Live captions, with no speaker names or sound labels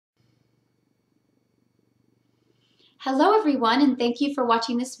Hello everyone, and thank you for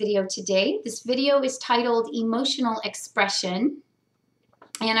watching this video today. This video is titled Emotional Expression,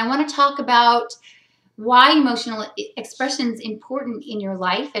 and I want to talk about why emotional expression is important in your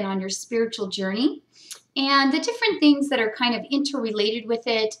life and on your spiritual journey, and the different things that are kind of interrelated with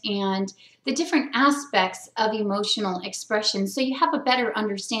it and the different aspects of emotional expression so you have a better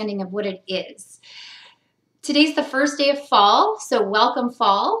understanding of what it is. Today's the first day of fall, so welcome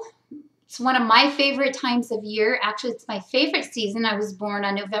fall. It's one of my favorite times of year. Actually, it's my favorite season. I was born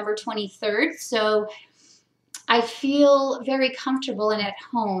on November 23rd, so I feel very comfortable and at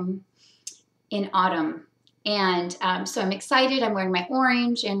home in autumn. And so I'm excited. I'm wearing my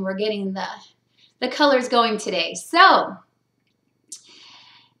orange, and we're getting the colors going today. So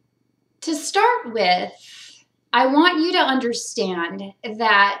to start with, I want you to understand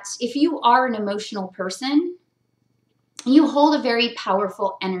that if you are an emotional person, you hold a very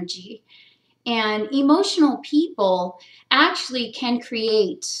powerful energy. And emotional people actually can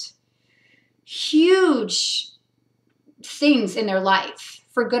create huge things in their life,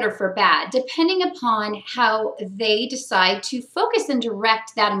 for good or for bad, depending upon how they decide to focus and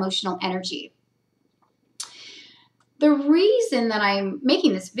direct that emotional energy. The reason that I'm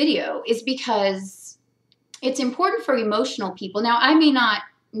making this video is because it's important for emotional people. Now,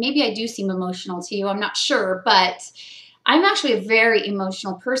 maybe I do seem emotional to you, I'm not sure, but I'm actually a very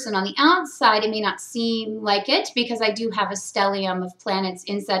emotional person. On the outside, it may not seem like it because I do have a stellium of planets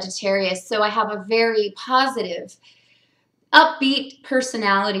in Sagittarius, so I have a very positive, upbeat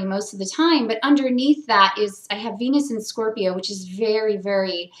personality most of the time, but underneath that is I have Venus in Scorpio, which is very,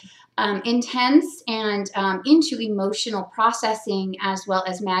 very intense and into emotional processing as well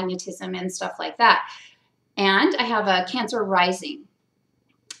as magnetism and stuff like that. And I have a Cancer rising.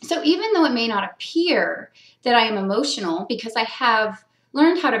 So even though it may not appear that I am emotional, because I have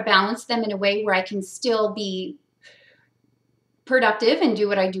learned how to balance them in a way where I can still be productive and do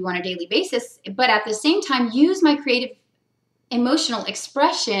what I do on a daily basis, but at the same time use my creative emotional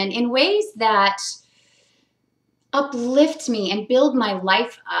expression in ways that uplift me and build my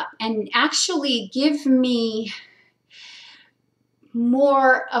life up and actually give me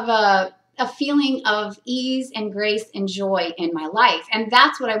more of a feeling of ease and grace and joy in my life. And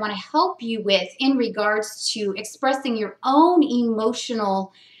that's what I want to help you with in regards to expressing your own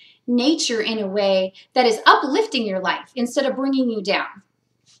emotional nature in a way that is uplifting your life instead of bringing you down.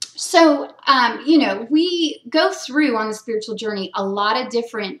 So, we go through on the spiritual journey a lot of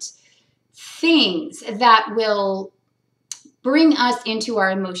different things that will bring us into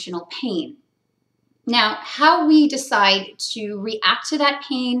our emotional pain. Now, how we decide to react to that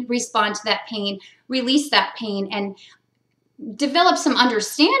pain, respond to that pain, release that pain, and develop some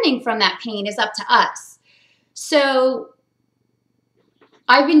understanding from that pain is up to us. So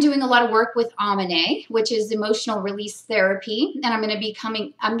I've been doing a lot of work with Amane, which is emotional release therapy, and I'm going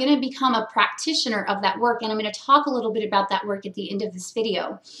to become a practitioner of that work, and I'm going to talk a little bit about that work at the end of this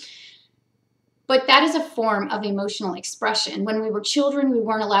video. But that is a form of emotional expression. When we were children, we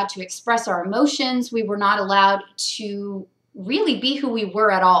weren't allowed to express our emotions. We were not allowed to really be who we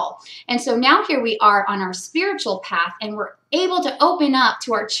were at all. And so now here we are on our spiritual path, and we're able to open up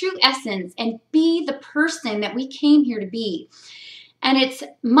to our true essence and be the person that we came here to be. And it's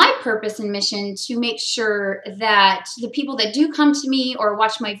my purpose and mission to make sure that the people that do come to me or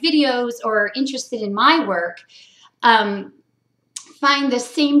watch my videos or are interested in my work find the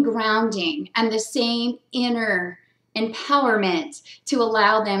same grounding and the same inner empowerment to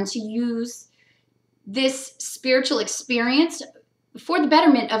allow them to use this spiritual experience for the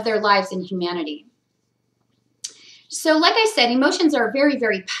betterment of their lives and humanity. So like I said, emotions are very,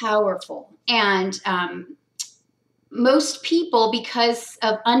 very powerful. And most people, because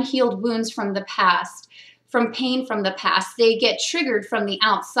of unhealed wounds from the past, from pain from the past, they get triggered from the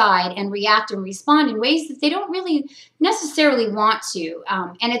outside and react and respond in ways that they don't really necessarily want to.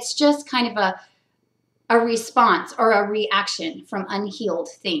 And it's just kind of a response or a reaction from unhealed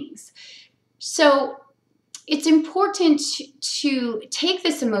things. So it's important to take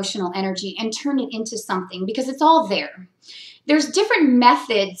this emotional energy and turn it into something, because it's all there. There's different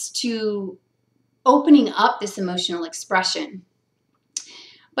methods to opening up this emotional expression.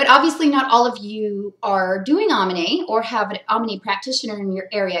 But obviously not all of you are doing Amane or have an Amane practitioner in your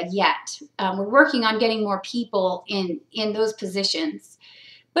area yet. We're working on getting more people in those positions.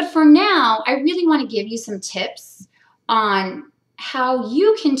 But for now, I really want to give you some tips on how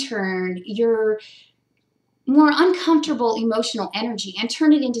you can turn your more uncomfortable emotional energy and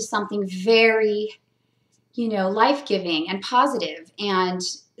turn it into something very, life-giving and positive and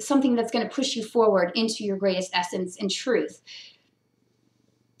something that's going to push you forward into your greatest essence and truth.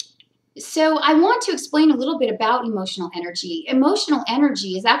 So I want to explain a little bit about emotional energy. Emotional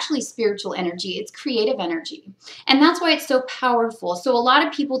energy is actually spiritual energy. It's creative energy. And that's why it's so powerful. So a lot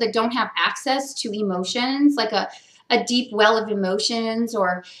of people that don't have access to emotions, like a deep well of emotions,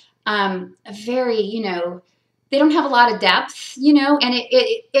 or a very, they don't have a lot of depth, and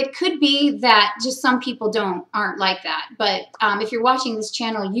it could be that just some people aren't like that. But if you're watching this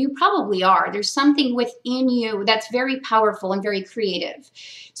channel, you probably are. There's something within you that's very powerful and very creative.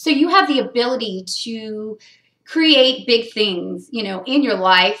 So you have the ability to create big things, in your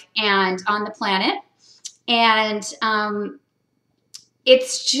life and on the planet. And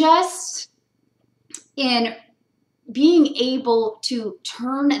it's just in being able to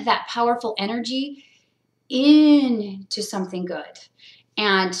turn that powerful energy into something good.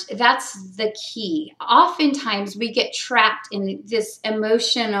 And that's the key. Oftentimes we get trapped in this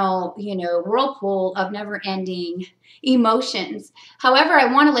emotional, whirlpool of never-ending emotions. However,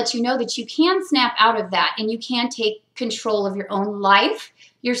 I want to let you know that you can snap out of that and you can take control of your own life,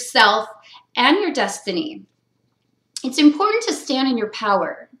 yourself, and your destiny. It's important to stand in your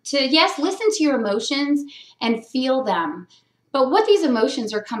power, to, yes, listen to your emotions and feel them. But what these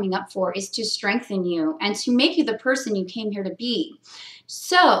emotions are coming up for is to strengthen you and to make you the person you came here to be.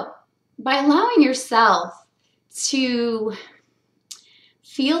 So by allowing yourself to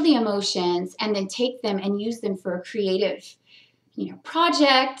feel the emotions and then take them and use them for a creative,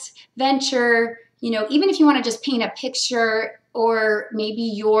 project, venture, even if you want to just paint a picture, or maybe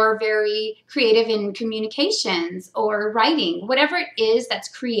you're very creative in communications or writing, whatever it is that's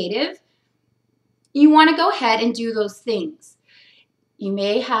creative, you want to go ahead and do those things. You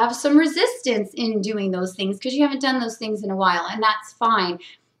may have some resistance in doing those things because you haven't done those things in a while, and that's fine.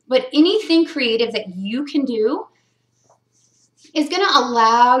 But anything creative that you can do is going to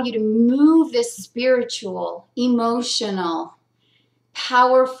allow you to move this spiritual, emotional,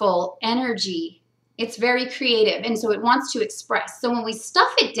 powerful energy. It's very creative, and so it wants to express. So when we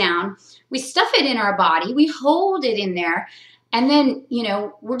stuff it down, we stuff it in our body, we hold it in there, and then,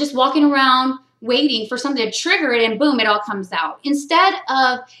 we're just walking around waiting for something to trigger it, and boom, it all comes out. Instead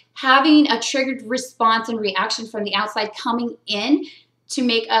of having a triggered response and reaction from the outside coming in to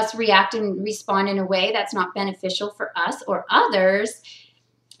make us react and respond in a way that's not beneficial for us or others,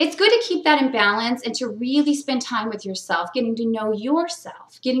 it's good to keep that in balance and to really spend time with yourself, getting to know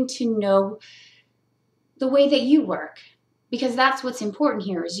yourself, getting to know the way that you work, because that's what's important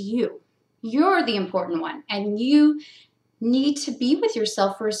here is you. You're the important one, and you need to be with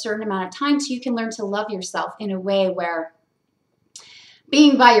yourself for a certain amount of time so you can learn to love yourself in a way where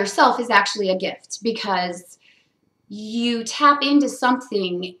being by yourself is actually a gift, because you tap into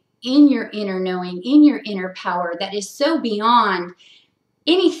something in your inner knowing, in your inner power that is so beyond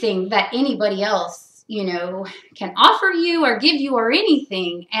anything that anybody else, can offer you or give you or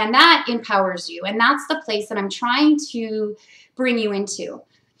anything, and that empowers you. And that's the place that I'm trying to bring you into.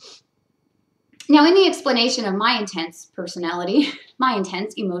 Now, in the explanation of my intense personality, my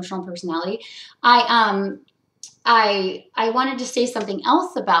intense emotional personality, I wanted to say something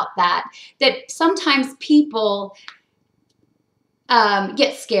else about that sometimes people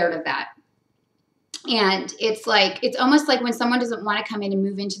get scared of that. And it's almost like when someone doesn't want to come in and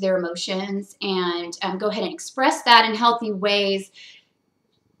move into their emotions and go ahead and express that in healthy ways,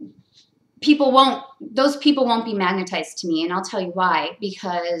 those people won't be magnetized to me. And I'll tell you why,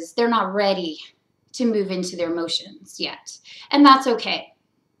 because they're not ready to move into their emotions yet. And that's okay.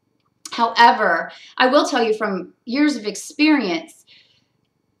 However, I will tell you from years of experience,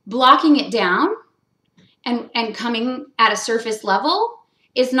 blocking it down and coming at a surface level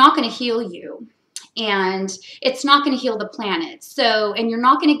is not going to heal you. And it's not going to heal the planet. So, and you're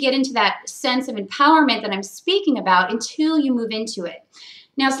not going to get into that sense of empowerment that I'm speaking about until you move into it.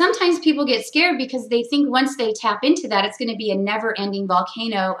 Now, sometimes people get scared because they think once they tap into that, it's going to be a never-ending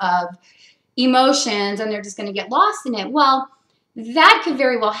volcano of emotions and they're just going to get lost in it. Well, that could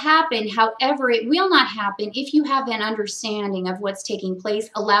very well happen. However, it will not happen if you have an understanding of what's taking place.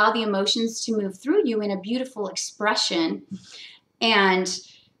 Allow the emotions to move through you in a beautiful expression and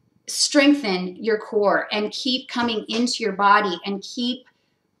strengthen your core and keep coming into your body and keep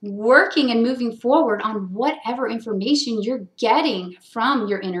working and moving forward on whatever information you're getting from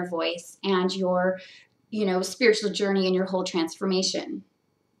your inner voice and your, spiritual journey and your whole transformation.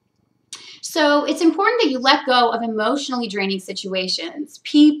 So it's important that you let go of emotionally draining situations,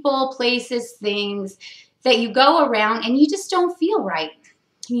 people, places, things that you go around and you just don't feel right.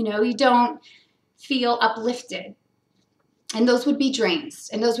 You don't feel uplifted. And those would be drains,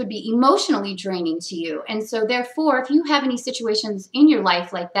 and those would be emotionally draining to you. And so therefore, if you have any situations in your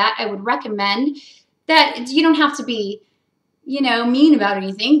life like that, I would recommend that you don't have to be, mean about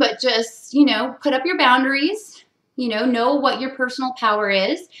anything, but just, put up your boundaries, know what your personal power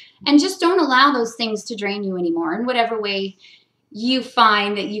is, and just don't allow those things to drain you anymore in whatever way you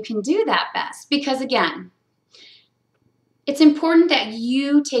find that you can do that best. Because again, it's important that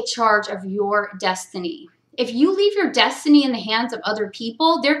you take charge of your destiny. If you leave your destiny in the hands of other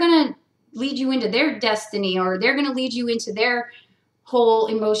people, they're going to lead you into their destiny, or they're going to lead you into their whole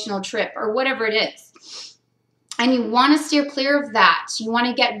emotional trip, or whatever it is. And you want to steer clear of that. You want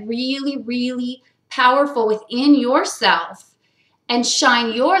to get really, really powerful within yourself and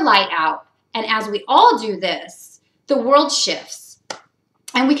shine your light out. And as we all do this, the world shifts.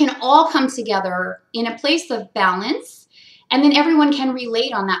 And we can all come together in a place of balance. And then everyone can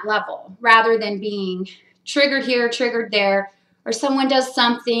relate on that level, rather than being triggered here, triggered there, or someone does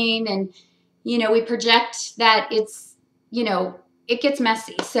something and, we project that it's, it gets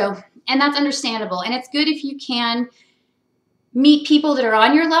messy. So, and that's understandable. And it's good if you can meet people that are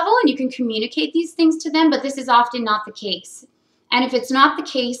on your level and you can communicate these things to them, but this is often not the case. And if it's not the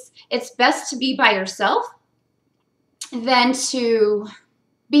case, it's best to be by yourself than to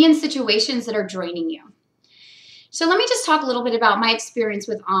be in situations that are draining you. So let me just talk a little bit about my experience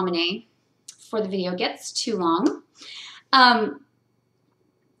with Amine before the video gets too long.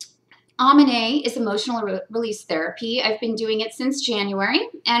 Amine is emotional release therapy. I've been doing it since January,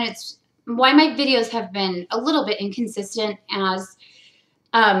 and it's why my videos have been a little bit inconsistent as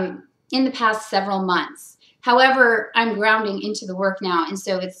in the past several months. However, I'm grounding into the work now, and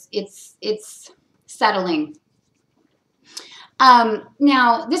so it's settling.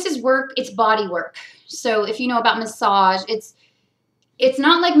 Now, this is work, it's body work. So if you know about massage, it's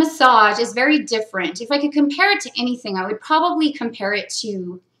not like massage, it's very different. If I could compare it to anything, I would probably compare it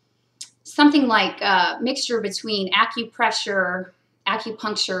to something like a mixture between acupuncture,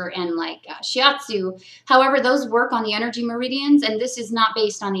 and like shiatsu. However, those work on the energy meridians, and this is not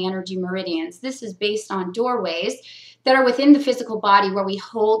based on the energy meridians. This is based on doorways that are within the physical body where we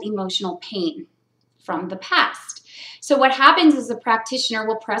hold emotional pain from the past. So what happens is the practitioner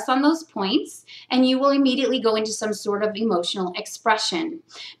will press on those points and you will immediately go into some sort of emotional expression.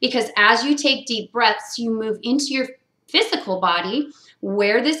 Because as you take deep breaths, you move into your physical body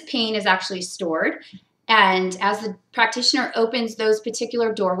where this pain is actually stored. And as the practitioner opens those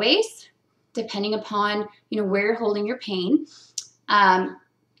particular doorways, depending upon where you're holding your pain,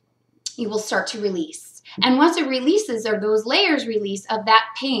 you will start to release. And once it releases, or those layers release of that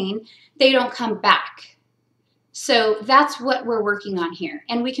pain, they don't come back. So that's what we're working on here.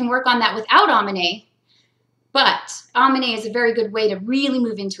 And we can work on that without Amine, but Amine is a very good way to really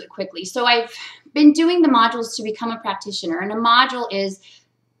move into it quickly. So I've been doing the modules to become a practitioner. And a module is,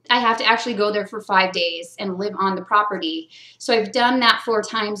 I have to actually go there for 5 days and live on the property. So I've done that 4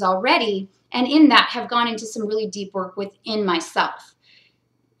 times already. And in that have gone into some really deep work within myself.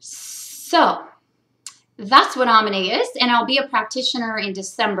 So that's what Amine is, and I'll be a practitioner in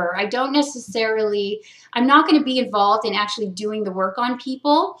December. I'm not going to be involved in actually doing the work on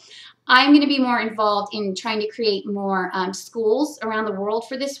people. I'm going to be more involved in trying to create more schools around the world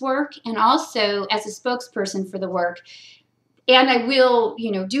for this work, and also as a spokesperson for the work. And I will,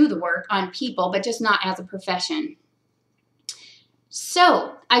 do the work on people, but just not as a profession.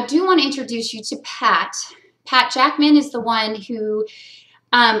 So I do want to introduce you to Pat. Pat Jackman is the one who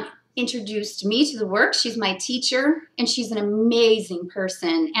introduced me to the work. She's my teacher, and she's an amazing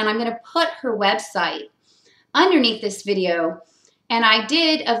person. And I'm going to put her website underneath this video. And I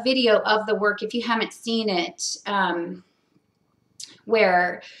did a video of the work, if you haven't seen it,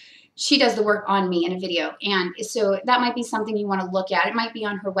 where she does the work on me in a video. And so that might be something you want to look at. It might be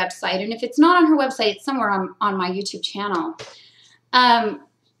on her website. And if it's not on her website, it's somewhere on my YouTube channel.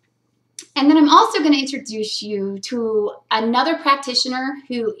 And then I'm also going to introduce you to another practitioner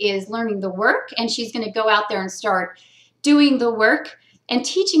who is learning the work, and she's going to go out there and start doing the work and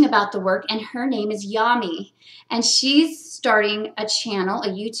teaching about the work, and her name is Yami. And she's starting a channel, a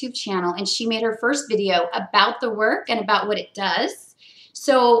YouTube channel, and she made her first video about the work and about what it does.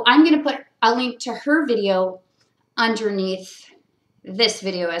 So I'm going to put a link to her video underneath this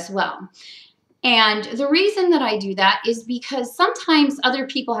video as well. And the reason that I do that is because sometimes other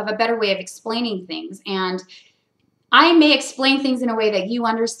people have a better way of explaining things. And I may explain things in a way that you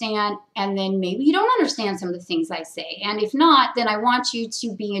understand, and then maybe you don't understand some of the things I say. And if not, then I want you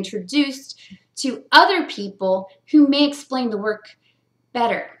to be introduced to other people who may explain the work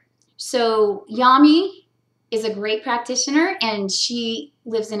better. So Yami is a great practitioner, and she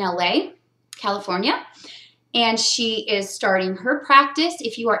lives in LA, California. And she is starting her practice.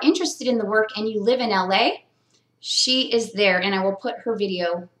 If you are interested in the work and you live in LA, she is there, and I will put her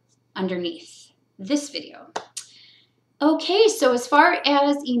video underneath this video. Okay, so as far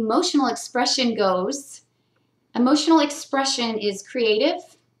as emotional expression goes, emotional expression is creative,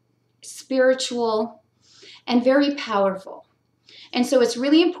 spiritual, and very powerful. And so it's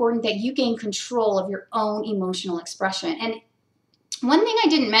really important that you gain control of your own emotional expression. And one thing I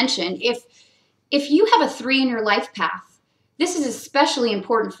didn't mention, if you have a 3 in your life path, this is especially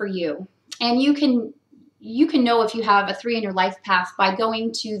important for you. And you can know if you have a 3 in your life path by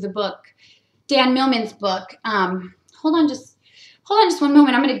going to the book, Dan Millman's book. Hold on just one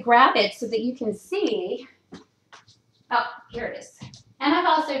moment. I'm going to grab it so that you can see. Oh, here it is. And I've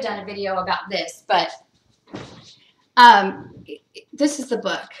also done a video about this, but this is the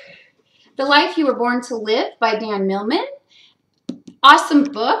book, The Life You Were Born to Live by Dan Millman. Awesome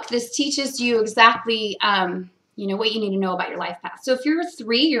book. This teaches you exactly, what you need to know about your life path. So if you're a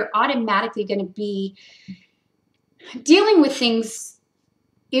 3, you're automatically going to be dealing with things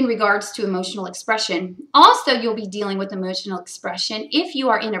in regards to emotional expression. Also, you'll be dealing with emotional expression if you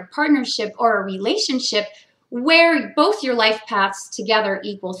are in a partnership or a relationship where both your life paths together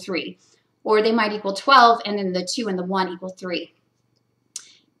equal 3, or they might equal 12, and then the 2 and the 1 equal 3.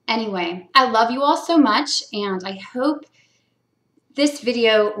 Anyway, I love you all so much, and I hope this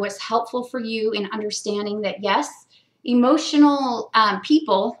video was helpful for you in understanding that, yes, emotional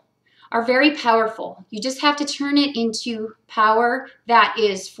people are very powerful. You just have to turn it into power that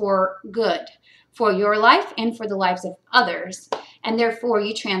is for good, for your life and for the lives of others. And therefore,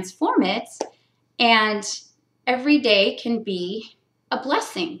 you transform it, and every day can be a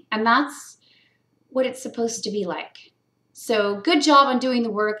blessing. And that's what it's supposed to be like. So good job on doing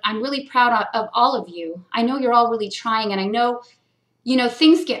the work. I'm really proud of all of you. I know you're all really trying, and I know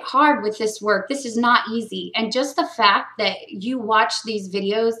things get hard with this work. This is not easy. And just the fact that you watch these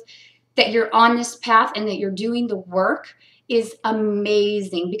videos, that you're on this path and that you're doing the work is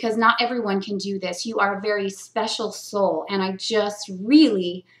amazing, because not everyone can do this. You are a very special soul, and I just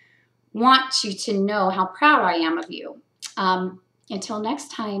really want you to know how proud I am of you. Until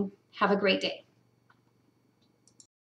next time, have a great day.